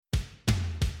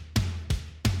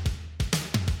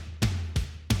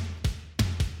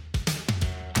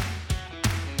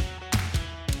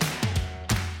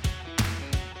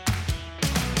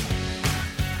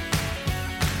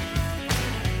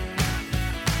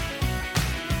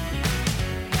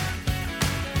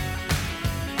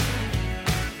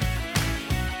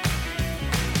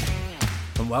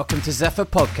welcome to Zephyr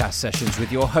Podcast Sessions with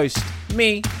your host,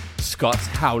 me, Scott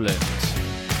Howland.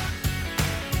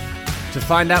 To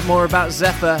find out more about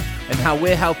Zephyr and how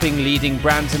we're helping leading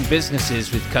brands and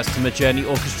businesses with customer journey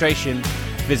orchestration,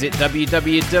 visit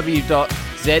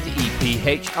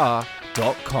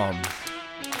www.zephr.com.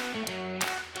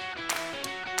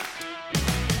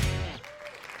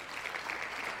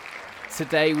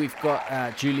 Today we've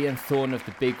got Julian Thorne of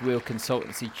the Big Wheel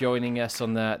Consultancy joining us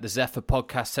on the Zephyr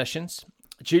Podcast Sessions.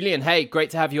 Julian, hey, great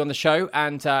to have you on the show,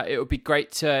 and it would be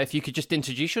great if you could just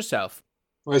introduce yourself.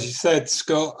 Well, as you said,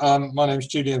 Scott, my name is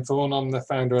Julian Thorne. I'm the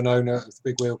founder and owner of the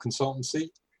Big Wheel Consultancy.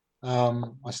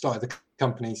 I started the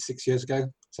company 6 years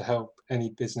ago to help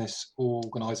any business or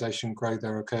organisation grow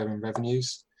their recurring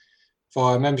revenues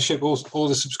via membership or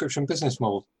the subscription business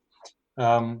model.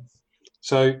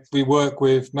 So we work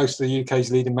with most of the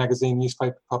UK's leading magazine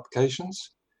newspaper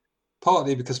publications,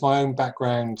 partly because my own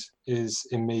background is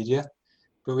in media,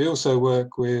 but we also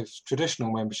work with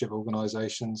traditional membership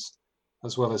organisations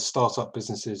as well as startup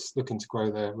businesses looking to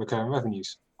grow their recurring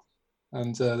revenues.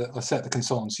 And I set the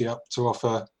consultancy up to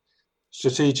offer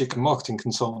strategic and marketing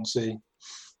consultancy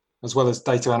as well as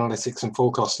data analytics and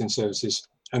forecasting services.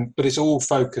 But it's all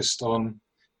focused on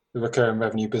the recurring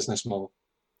revenue business model.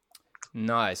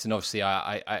 Nice. And obviously,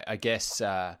 I guess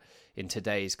in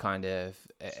today's kind of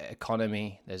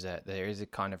economy, there is a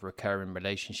kind of recurring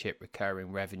relationship,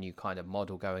 recurring revenue kind of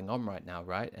model going on right now,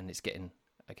 right? And it's getting,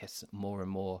 I guess, more and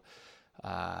more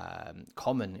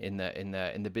common in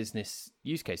the business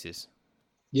use cases.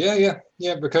 Yeah.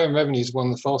 Recurring revenue is one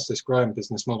of the fastest growing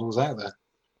business models out there,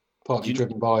 partly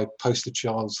driven by poster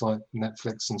childs like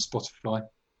Netflix and Spotify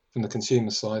from the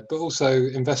consumer side, but also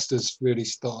investors really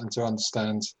starting to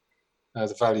understand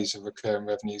the values of recurring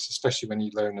revenues, especially when you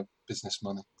loan a business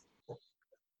money.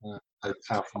 A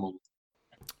powerful model.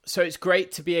 So it's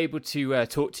great to be able to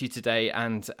talk to you today,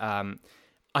 and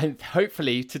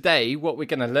hopefully today what we're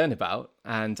going to learn about,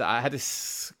 and I had a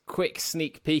quick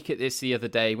sneak peek at this the other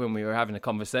day when we were having a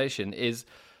conversation, is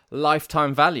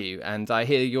lifetime value, and I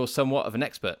hear you're somewhat of an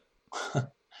expert.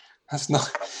 That's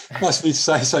nice of you to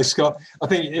say so, Scott. I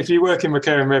think if you work in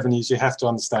recurring revenues, you have to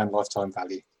understand lifetime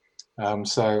value.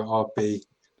 So I'd be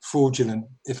fraudulent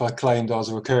if I claimed I was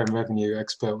a recurring revenue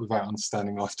expert without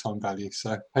understanding lifetime value.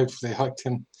 So hopefully I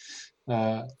can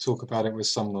talk about it with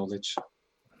some knowledge.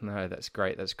 No, that's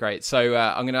great. That's great. So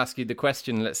I'm going to ask you the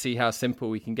question. Let's see how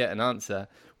simple we can get an answer.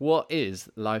 What is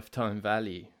lifetime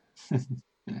value?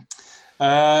 In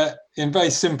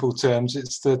very simple terms,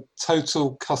 it's the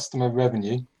total customer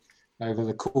revenue over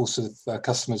the course of a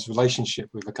customer's relationship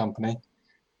with a company,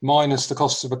 minus the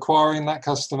costs of acquiring that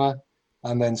customer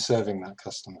and then serving that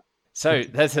customer. So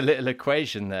there's a little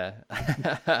equation there.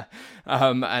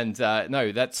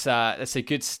 No, that's a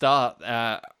good start.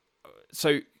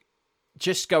 So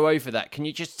just go over that. Can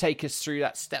you just take us through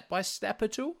that step by step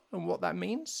at all and what that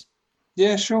means?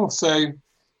 Yeah, sure. So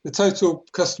the total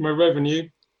customer revenue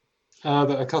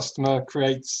that a customer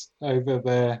creates over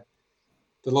the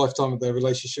lifetime of their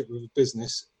relationship with a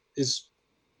business is,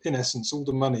 in essence, all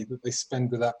the money that they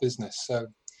spend with that business. So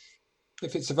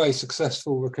if it's a very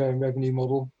successful recurring revenue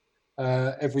model,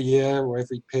 every year or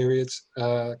every period,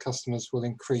 customers will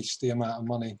increase the amount of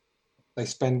money they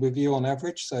spend with you on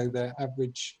average. So their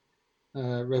average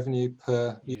revenue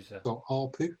per user, or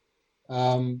ARPU,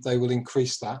 they will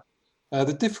increase that.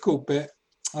 The difficult bit,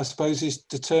 I suppose, is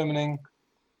determining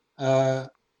how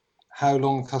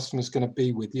long a customer is going to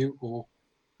be with you, or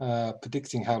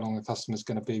predicting how long a customer is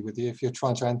going to be with you if you're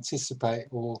trying to anticipate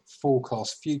or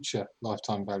forecast future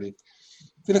lifetime value.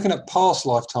 If you're looking at past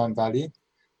lifetime value,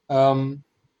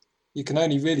 you can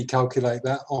only really calculate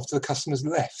that after the customer's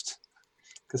left,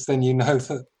 because then you know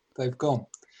that they've gone.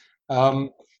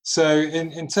 So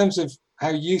in terms of how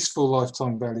useful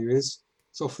lifetime value is,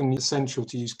 it's often essential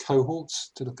to use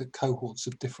cohorts, to look at cohorts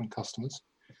of different customers.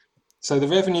 So the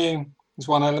revenue is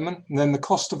one element, and then the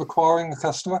cost of acquiring a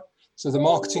customer. So the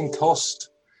marketing cost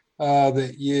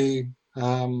that you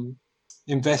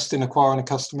invest in acquiring a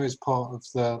customer is part of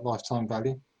the lifetime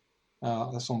value.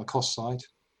 That's on the cost side.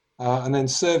 And then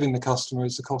serving the customer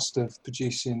is the cost of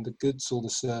producing the goods or the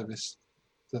service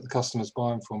that the customer's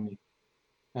buying from you.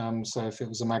 So if it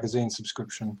was a magazine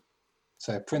subscription,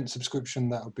 say a print subscription,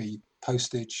 that would be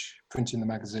postage, printing the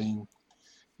magazine,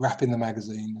 wrapping the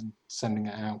magazine and sending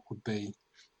it out would be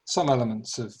some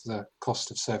elements of the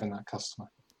cost of serving that customer.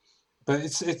 But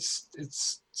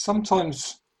it's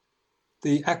sometimes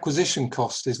the acquisition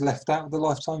cost is left out of the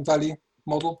lifetime value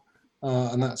model,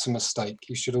 and that's a mistake.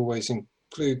 You should always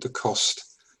include the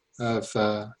cost of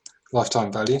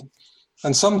lifetime value.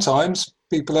 And sometimes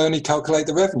people only calculate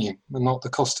the revenue and not the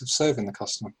cost of serving the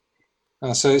customer.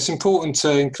 So it's important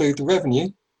to include the revenue,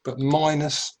 but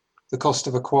minus the cost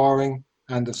of acquiring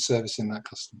and of servicing that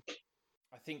customer.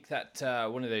 I think that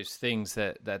one of those things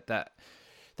that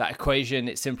equation,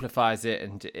 it simplifies it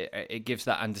and it gives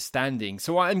that understanding.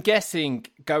 So I'm guessing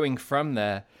going from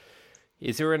there,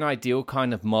 is there an ideal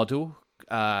kind of model,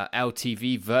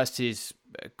 LTV versus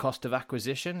cost of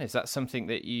acquisition? Is that something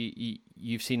that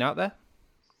you've seen out there?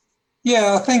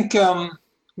 Yeah, I think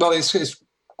well, it's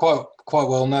quite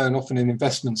well known, often in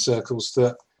investment circles,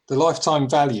 that the lifetime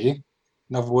value,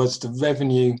 in other words, the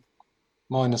revenue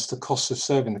minus the cost of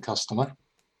serving the customer,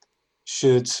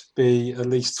 should be at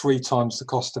least 3 times the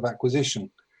cost of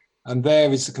acquisition. And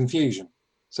there is the confusion.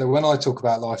 So when I talk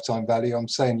about lifetime value, I'm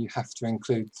saying you have to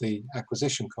include the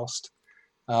acquisition cost.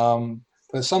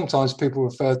 But sometimes people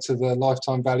refer to the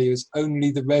lifetime value as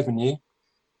only the revenue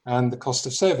and the cost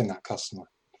of serving that customer.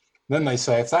 Then they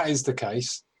say if that is the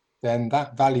case, then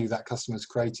that value that customer is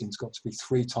creating has got to be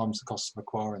 3 times the cost of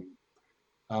acquiring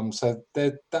them. So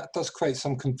that does create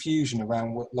some confusion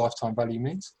around what lifetime value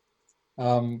means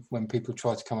when people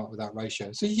try to come up with that ratio.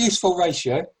 It's a useful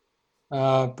ratio,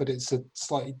 but it's a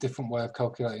slightly different way of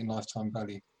calculating lifetime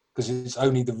value because it's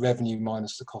only the revenue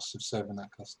minus the cost of serving that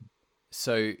customer.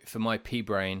 So for my pea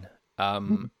brain,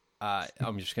 I'm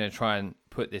just going to try and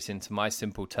put this into my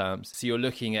simple terms. So you're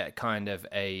looking at kind of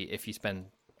if you spend,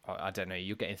 I don't know,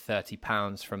 you're getting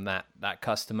 £30 from that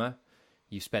customer,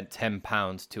 you spent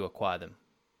 £10 to acquire them.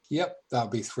 Yep, that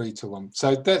would be 3 to 1.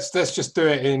 So let's just do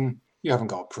it in, you haven't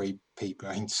got a pea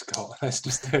brain, Scott. Let's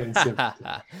just do it in simple.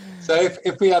 So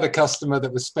if we had a customer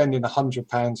that was spending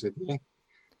 £100 with you,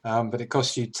 but it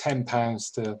cost you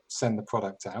 £10 to send the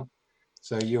product out,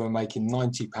 so you were making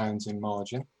 £90 in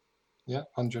margin,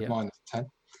 100 minus 10,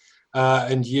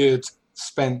 and you'd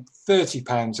spent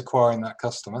 £30 acquiring that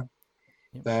customer,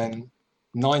 then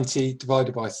 90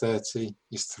 divided by 30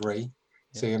 is 3.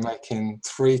 So you're making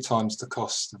 3 times the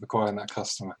cost of acquiring that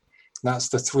customer. And that's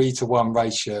the 3 to 1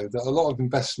 ratio that a lot of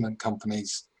investment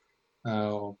companies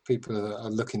or people that are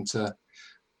looking to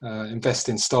invest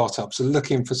in startups are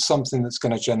looking for something that's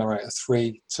going to generate a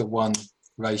 3 to 1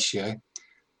 ratio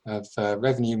of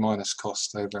revenue minus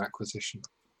cost over acquisition.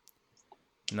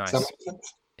 Nice. Does that make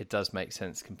sense? It does make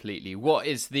sense completely. What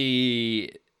is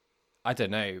the, I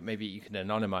don't know, maybe you can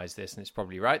anonymize this, and it's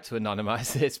probably right to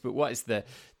anonymize this, but what is the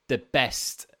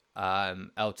best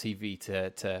LTV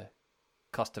to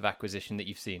cost of acquisition that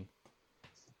you've seen?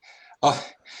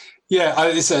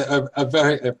 It's a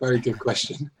very good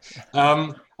question.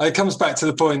 It comes back to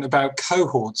the point about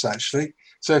cohorts, actually.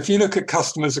 So if you look at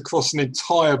customers across an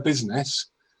entire business,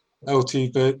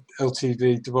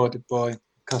 LTV divided by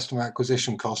customer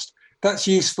acquisition cost, that's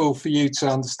useful for you to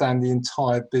understand the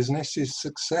entire business's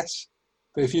success.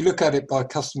 But if you look at it by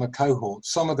customer cohort,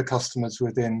 some of the customers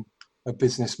within a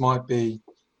business might be,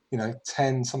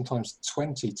 10, sometimes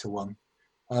 20 to 1,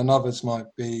 and others might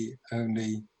be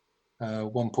only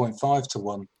 1.5 to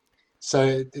 1. So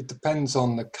it depends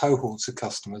on the cohorts of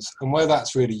customers, and where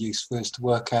that's really useful is to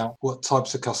work out what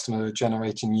types of customers are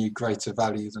generating you greater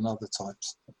value than other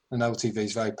types. And LTV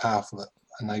is very powerful at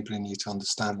enabling you to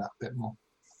understand that a bit more.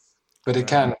 But it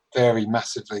can vary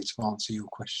massively to answer your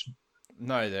question.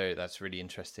 No, that's really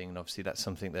interesting, and obviously that's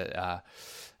something that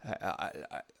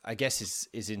I guess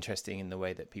is interesting in the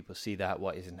way that people see that.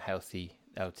 What is a healthy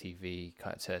LTV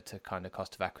to kind of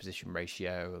cost of acquisition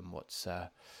ratio, and what's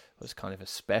kind of a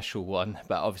special one.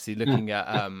 But obviously looking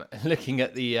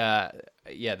at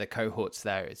the cohorts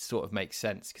there, it sort of makes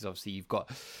sense because obviously you've got,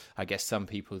 I guess, some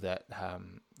people that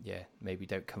maybe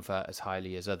don't convert as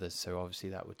highly as others. So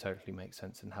obviously that would totally make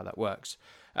sense in how that works.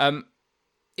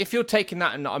 If you're taking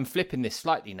that, and I'm flipping this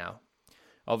slightly now,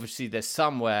 obviously there's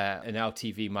somewhere an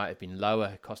LTV might have been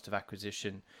lower, cost of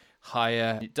acquisition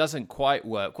higher. It doesn't quite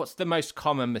work. What's the most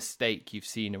common mistake you've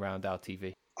seen around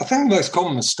LTV? I think the most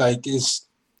common mistake is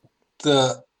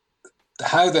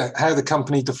how the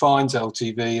company defines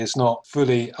LTV is not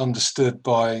fully understood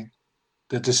by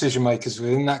the decision makers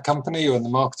within that company or the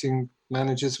marketing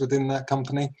managers within that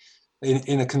company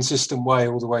in a consistent way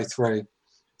all the way through.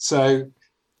 So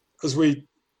as we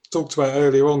talked about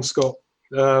earlier on, Scott,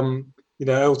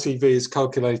 LTV is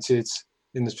calculated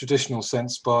in the traditional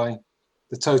sense by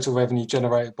the total revenue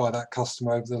generated by that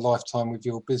customer over the lifetime of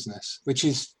your business, which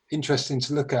is interesting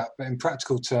to look at. But in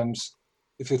practical terms,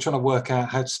 if you're trying to work out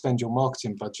how to spend your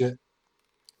marketing budget,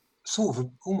 sort of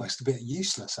almost a bit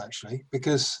useless, actually,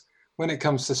 because when it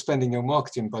comes to spending your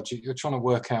marketing budget, you're trying to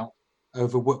work out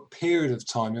over what period of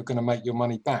time you're going to make your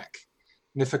money back.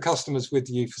 And if a customer's with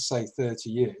you for, say, 30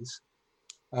 years,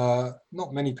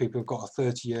 not many people have got a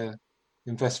 30-year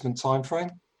investment time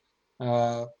frame.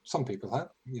 Some people have,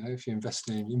 if you're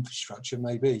investing in infrastructure,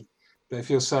 maybe. But if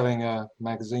you're selling a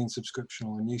magazine subscription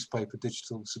or a newspaper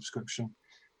digital subscription,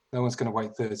 no one's going to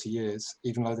wait 30 years,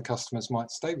 even though the customers might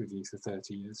stay with you for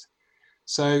 30 years.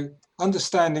 So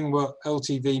understanding what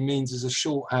LTV means as a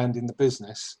shorthand in the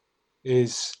business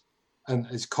is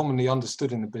commonly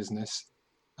understood in the business,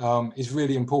 is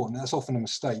really important. That's often a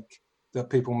mistake that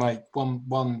people make.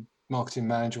 One marketing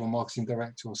manager or marketing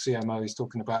director or CMO is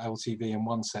talking about LTV in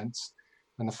one sense,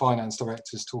 and the finance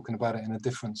director is talking about it in a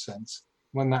different sense.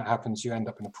 When that happens, you end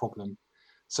up in a problem.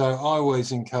 So I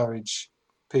always encourage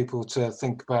people to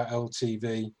think about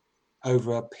LTV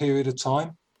over a period of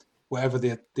time, whatever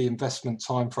the investment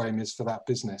time frame is for that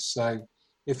business. So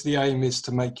if the aim is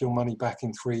to make your money back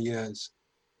in 3 years,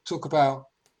 talk about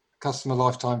customer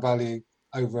lifetime value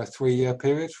over a 3-year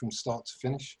period from start to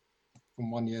finish,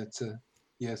 from 1 year to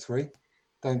year 3.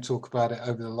 Don't talk about it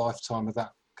over the lifetime of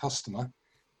that customer,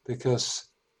 because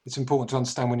it's important to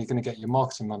understand when you're going to get your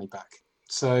marketing money back.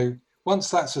 So once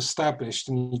that's established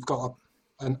and you've got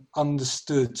an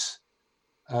understood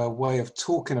way of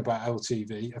talking about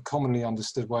LTV, a commonly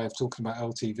understood way of talking about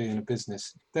LTV in a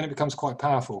business, then it becomes quite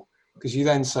powerful, because you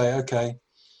then say, okay,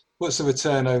 what's the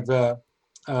return over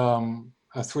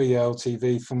a 3-year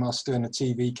LTV from us doing a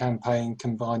TV campaign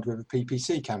combined with a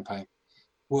PPC campaign?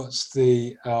 What's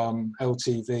the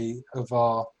LTV of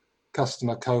our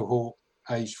customer cohort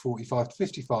aged 45 to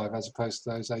 55 as opposed to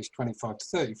those aged 25 to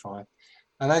 35?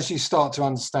 And as you start to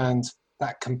understand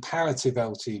that comparative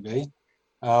LTV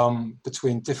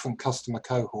between different customer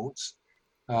cohorts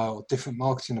or different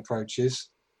marketing approaches,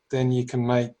 then you can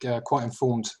make quite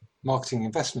informed marketing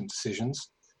investment decisions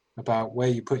about where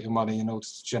you put your money in order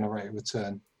to generate a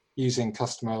return, using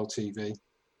customer LTV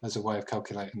as a way of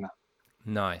calculating that.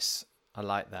 Nice. I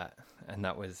like that. And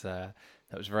that was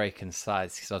very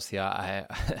concise, because obviously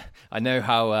I know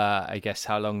how I guess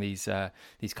how long these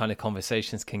kind of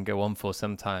conversations can go on for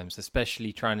sometimes,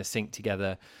 especially trying to sync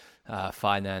together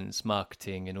finance,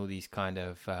 marketing, and all these kind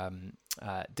of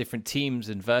different teams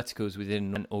and verticals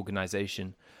within an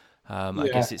organization. I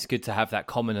guess it's good to have that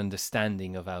common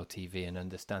understanding of LTV and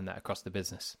understand that across the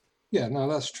business. Yeah, no,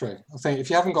 that's true. I think if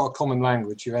you haven't got a common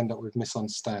language, you end up with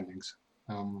misunderstandings.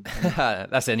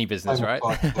 That's any business, right?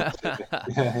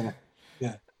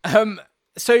 Yeah.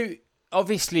 So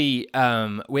obviously,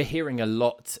 we're hearing a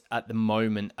lot at the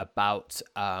moment about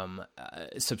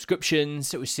subscriptions.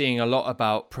 So we're seeing a lot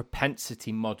about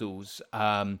propensity models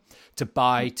to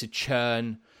buy, to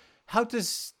churn. How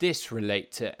does this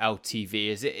relate to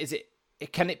LTV?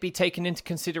 Can it be taken into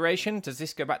consideration? Does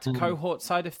this go back to cohort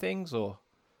side of things, or?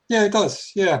 Yeah, it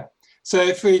does. Yeah. So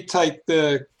if we take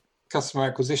the customer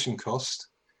acquisition cost,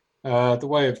 the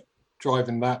way of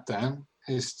driving that down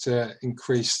is to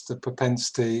increase the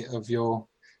propensity of your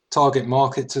target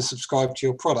market to subscribe to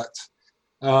your product.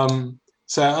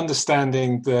 So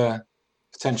understanding the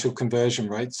potential conversion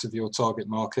rates of your target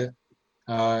market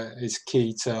is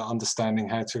key to understanding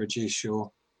how to reduce your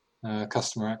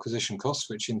customer acquisition costs,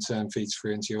 which in turn feeds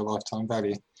through into your lifetime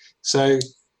value. So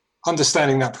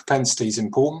understanding that propensity is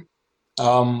important.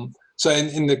 So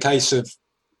in the case of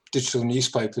digital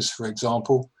newspapers, for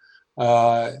example,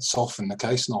 it's often the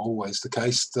case, not always the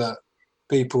case, that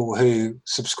people who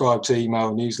subscribe to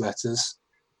email newsletters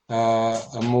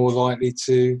are more likely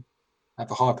to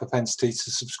have a high propensity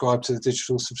to subscribe to the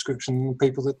digital subscription than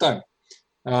people that don't.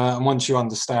 And once you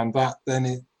understand that, then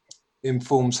it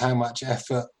informs how much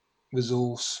effort,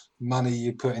 resource, money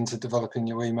you put into developing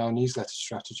your email newsletter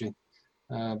strategy,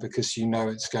 because you know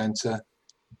it's going to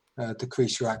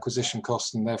decrease your acquisition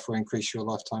costs and therefore increase your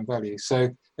lifetime value. So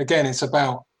again, it's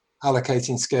about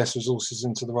allocating scarce resources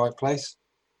into the right place.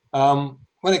 When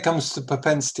it comes to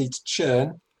propensity to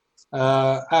churn,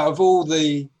 out of all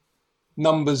the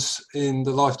numbers in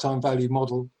the lifetime value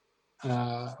model,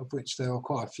 of which there are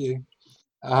quite a few,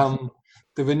 the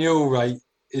renewal rate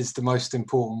is the most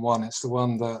important one. It's the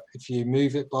one that if you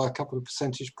move it by a couple of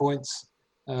percentage points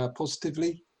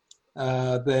positively,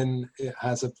 then it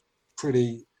has a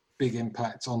pretty big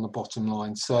impact on the bottom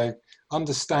line. So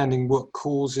understanding what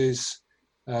causes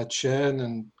churn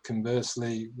and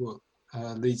conversely what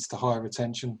leads to higher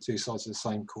retention, two sides of the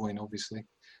same coin obviously,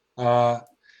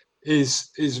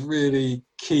 is really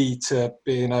key to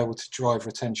being able to drive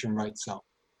retention rates up.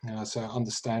 So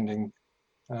understanding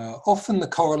often the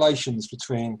correlations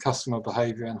between customer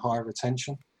behavior and higher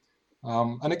retention.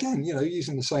 And again,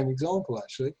 using the same example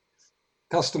actually,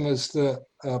 customers that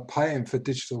are paying for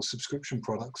digital subscription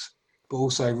products but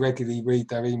also regularly read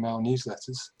their email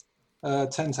newsletters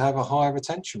tend to have a higher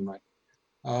retention rate.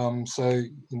 So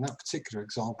in that particular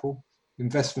example,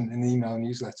 investment in email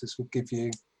newsletters will give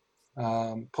you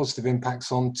positive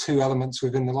impacts on two elements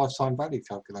within the lifetime value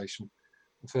calculation.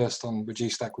 The first on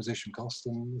reduced acquisition cost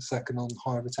and the second on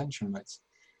higher retention rates.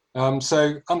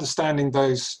 So understanding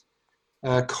those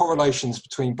correlations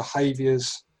between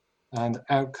behaviours and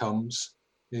outcomes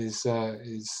is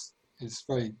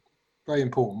very, very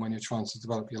important when you're trying to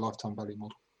develop your lifetime value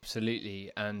model.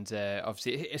 Absolutely. And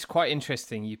obviously it's quite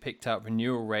interesting. You picked up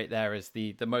renewal rate there as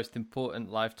the most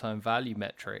important lifetime value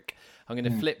metric. I'm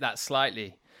going to flip that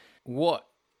slightly. What,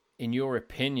 in your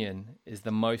opinion, is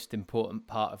the most important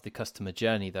part of the customer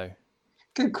journey, though?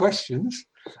 Good questions.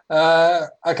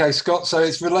 Okay, Scott, so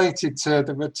it's related to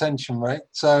the retention rate.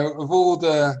 So of all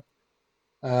the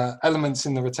elements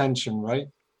in the retention rate,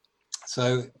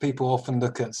 so people often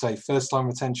look at, say, first-time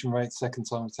retention rate,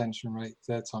 second-time retention rate,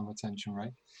 third-time retention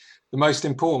rate. The most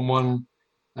important one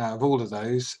out of all of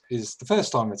those is the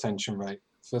first-time retention rate,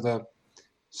 for the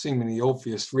seemingly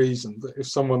obvious reason that if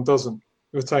someone doesn't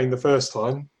retain the first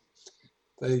time,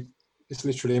 it's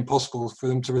literally impossible for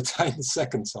them to retain the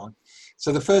second time.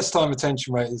 So the first-time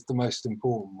retention rate is the most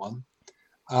important one.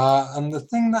 And the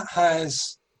thing that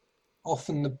has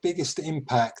often the biggest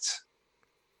impact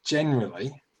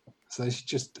generally, so it's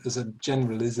just as a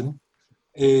generalism,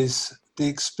 is the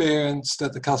experience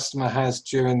that the customer has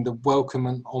during the welcome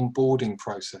and onboarding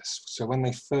process. So when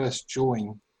they first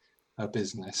join a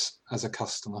business as a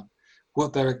customer,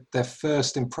 what their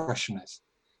first impression is.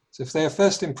 So if their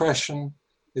first impression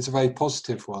is a very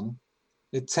positive one,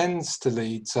 it tends to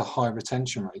lead to high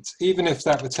retention rates, even if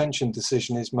that retention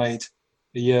decision is made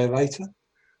a year later,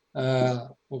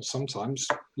 or sometimes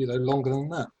longer than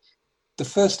that. The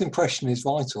first impression is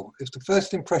vital. If the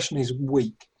first impression is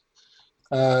weak,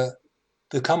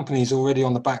 the company is already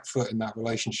on the back foot in that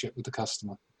relationship with the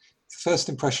customer. If the first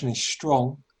impression is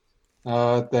strong,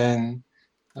 then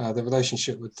the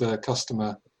relationship with the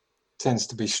customer tends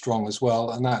to be strong as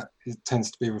well, and that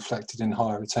tends to be reflected in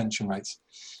higher retention rates.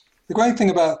 The great thing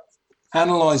about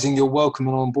analysing your welcome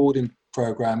and onboarding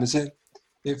program is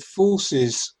it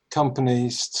forces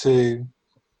companies to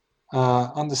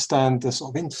understand the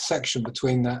sort of intersection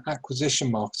between their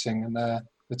acquisition marketing and their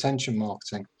retention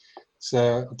marketing.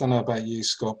 So I don't know about you,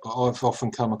 Scott, but I've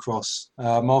often come across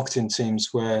marketing teams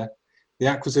where the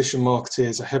acquisition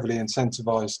marketeers are heavily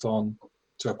incentivized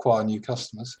to acquire new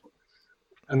customers,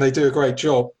 and they do a great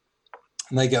job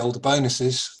and they get all the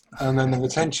bonuses, and then the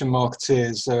retention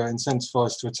marketeers are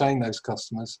incentivized to retain those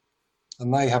customers,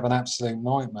 and they have an absolute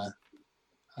nightmare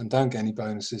and don't get any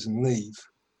bonuses and leave,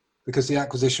 because the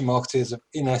acquisition marketeers have,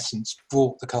 in essence,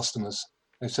 brought the customers.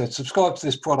 They said, subscribe to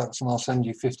this product and I'll send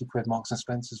you 50 quid Marks and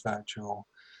Spencer's voucher. Or,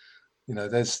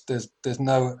 there's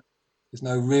no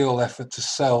real effort to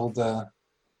sell the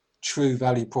true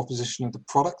value proposition of the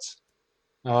product.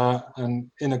 And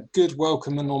in a good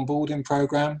welcome and onboarding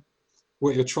program,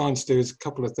 what you're trying to do is a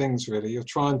couple of things, really. You're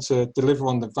trying to deliver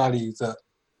on the value that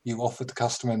you offered the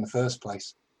customer in the first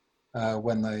place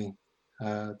when they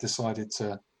decided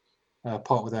to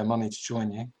part with their money to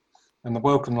join you. And the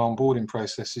welcome and onboarding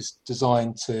process is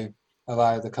designed to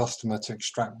allow the customer to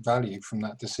extract value from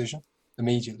that decision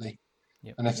immediately.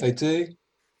 Yep. And if they do,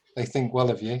 they think well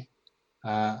of you,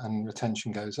 and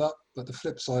retention goes up. But the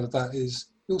flip side of that is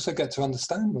you also get to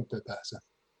understand them a bit better.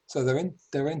 So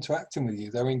they're interacting with you,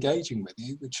 they're engaging with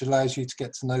you, which allows you to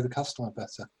get to know the customer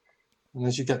better. And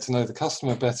as you get to know the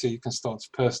customer better, you can start to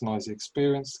personalize the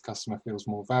experience. The customer feels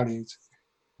more valued.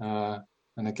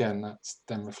 And again, that's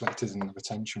then reflected in the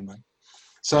retention rate.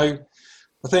 So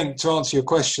I think, to answer your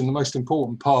question, the most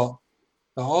important part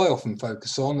that I often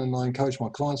focus on, and I encourage my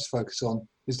clients to focus on,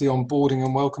 is the onboarding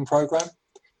and welcome program.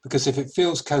 Because if it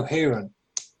feels coherent,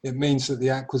 it means that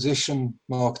the acquisition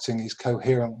marketing is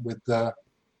coherent with the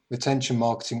retention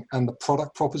marketing and the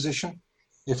product proposition.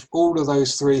 If all of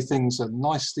those three things are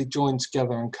nicely joined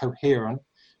together and coherent,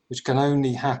 which can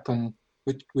only happen,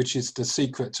 which is the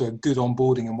secret to a good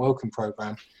onboarding and welcome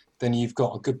program, then you've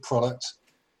got a good product,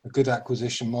 a good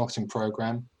acquisition marketing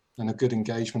program, and a good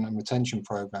engagement and retention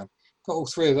program. Got all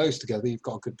three of those together, you've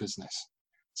got a good business.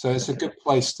 So it's a good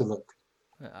place to look.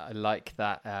 I like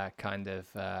that kind of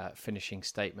finishing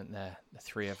statement there. The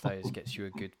three of those gets you a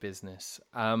good business.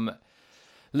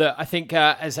 Look, I think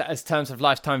as terms of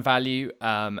lifetime value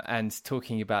and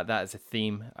talking about that as a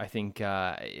theme, I think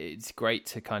it's great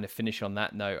to kind of finish on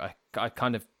that note. I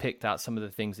kind of picked out some of the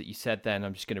things that you said there, and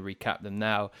I'm just going to recap them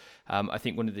now. I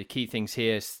think one of the key things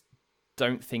here is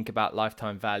don't think about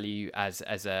lifetime value as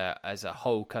a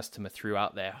whole customer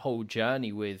throughout their whole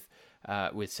journey with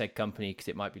said company, because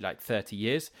it might be like 30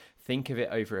 years. Think of it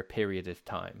over a period of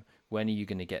time. When are you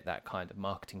going to get that kind of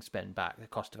marketing spend back, the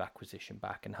cost of acquisition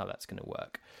back, and how that's going to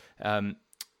work?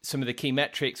 some of the key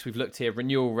metrics we've looked here.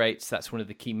 Renewal rates, that's one of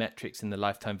the key metrics in the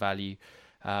lifetime value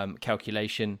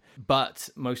calculation. But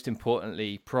most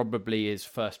importantly, probably is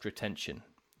first retention.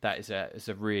 That is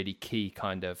a really key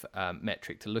kind of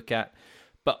metric to look at.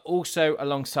 But also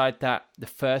alongside that, the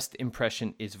first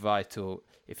impression is vital.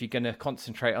 If you're going to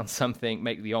concentrate on something,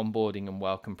 make the onboarding and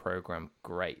welcome program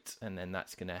great. And then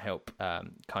that's going to help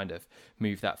kind of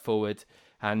move that forward.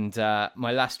 And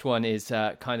my last one is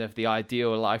kind of the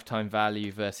ideal lifetime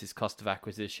value versus cost of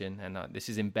acquisition. And this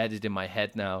is embedded in my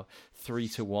head now,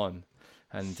 3-to-1.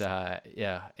 And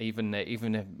even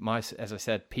if my, as I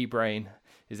said, P-brain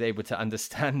is able to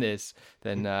understand this,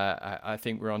 then I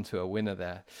think we're onto a winner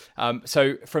there.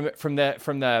 So from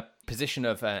the position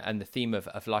of and the theme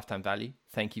of lifetime value,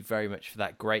 thank you very much for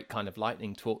that great kind of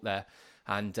lightning talk there,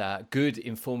 and good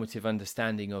informative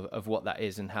understanding of what that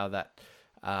is and how that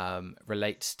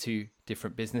relates to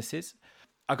different businesses.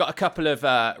 I've got a couple of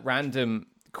random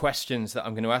questions that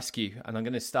I'm going to ask you, and I'm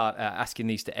going to start asking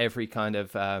these to every kind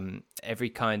of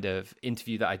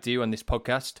interview that I do on this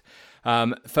podcast.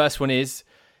 First one is,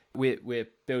 we're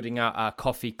building out our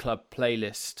coffee club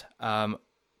playlist.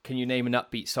 Can you name an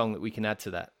upbeat song that we can add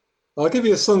to that? I'll give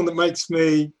you a song that makes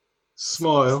me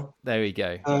smile. There we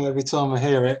go. Every time I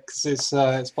hear it, because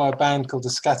it's by a band called the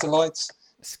Scatterlights.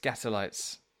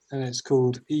 Scatterlights. And it's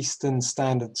called Eastern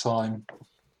Standard Time.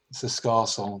 It's a ska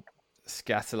song.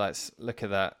 Scatterlights. Look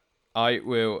at that. I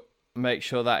will make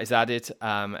sure that is added,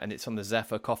 and it's on the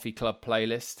Zephyr Coffee Club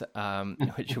playlist,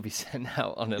 which will be sent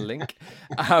out on a link.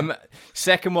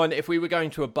 Second one, if we were going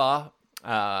to a bar,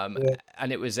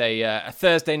 and it was a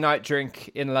Thursday night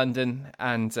drink in London,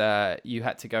 and you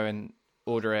had to go and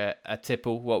order a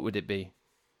tipple, what would it be?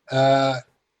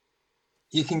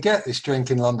 You can get this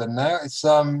drink in London now. It's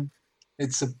a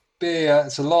beer.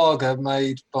 It's a lager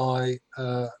made by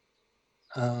a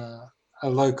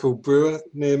local brewer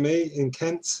near me in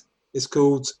Kent. It's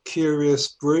called Curious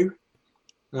Brew.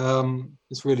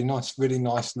 It's really nice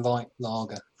light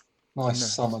lager.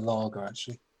 Nice summer lager,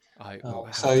 actually.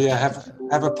 So yeah,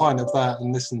 have a pint of that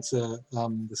and listen to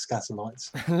the Scatterlights.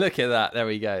 Look at that. There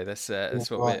we go. That's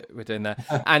what we're doing there.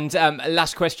 And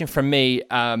last question from me.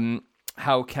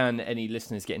 How can any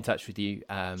listeners get in touch with you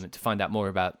to find out more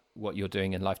about what you're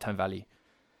doing in lifetime value?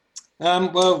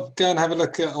 Well, go and have a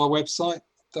look at our website,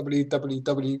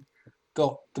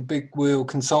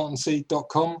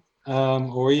 www.thebigwheelconsultancy.com,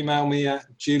 or email me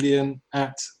at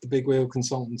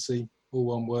julian@thebigwheelconsultancy, all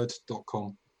one word,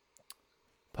 .com.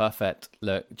 Perfect.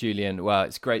 Look, Julian, well,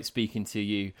 it's great speaking to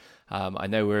you. I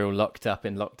know we're all locked up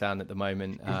in lockdown at the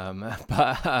moment,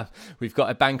 but we've got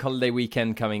a bank holiday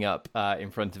weekend coming up in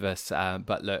front of us.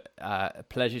 But look, a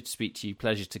pleasure to speak to you,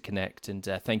 pleasure to connect, and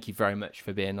thank you very much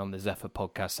for being on the Zephyr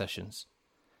podcast sessions.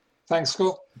 Thanks,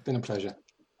 Scott. It's been a pleasure.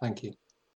 Thank you.